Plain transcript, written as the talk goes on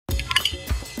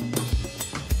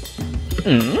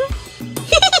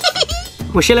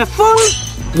我先来分，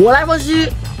我来分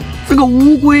析。这个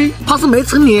乌龟它是没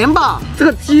成年吧？这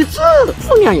个鸡翅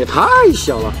分量也太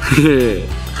小了，嘿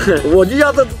嘿，我就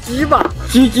要这只鸡吧。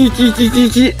鸡，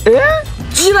哎，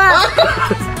鸡呢？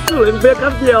做人不要看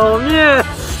表面。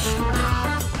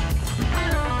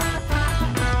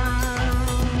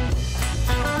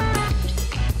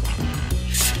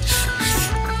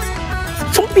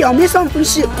从表面上分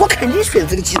析，我肯定选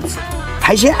这个鸡翅。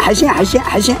海鲜。哎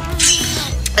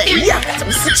呀，怎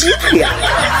么是鸡腿啊？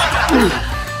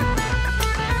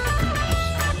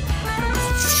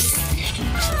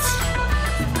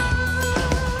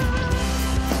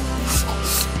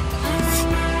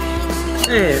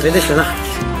哎，没得选了。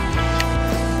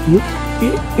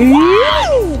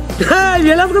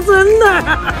原来是个真的，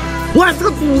我还是个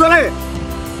煮的嘞。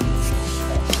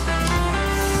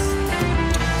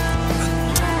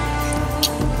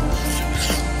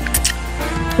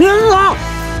你好，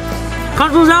看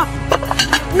书上，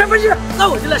那不行，那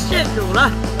我就来献丑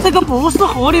了。这个不是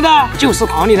河里的，就是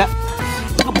塘里的。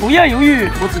这个不要犹豫，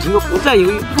我只听过不再犹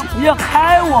豫。这个不要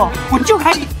开我，我就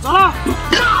开你，走了。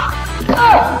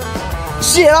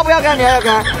写了不要看，你还要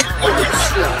看？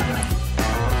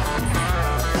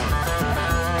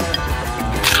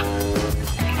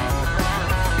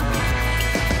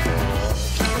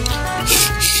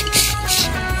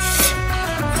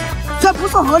这不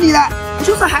是河里的，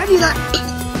就是海里的。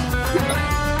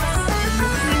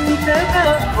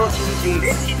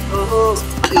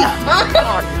哎呀！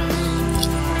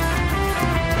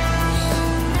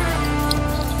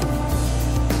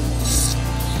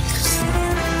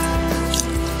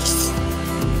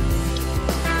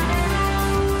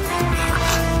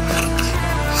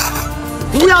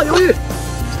不要犹豫，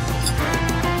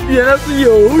原来是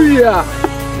鱿鱼啊！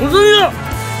我这个。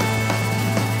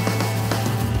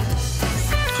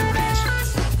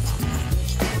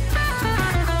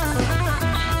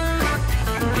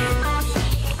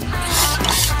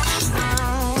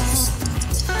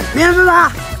面试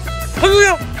啦！快注意！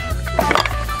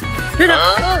队长，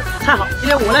太好，今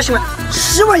天我来洗碗，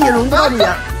洗碗也轮不到你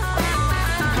啊！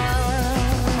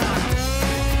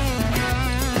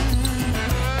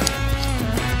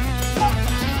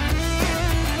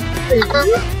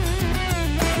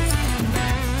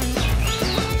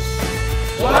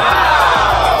哇！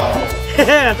嘿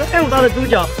嘿，这么大的猪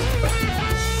脚，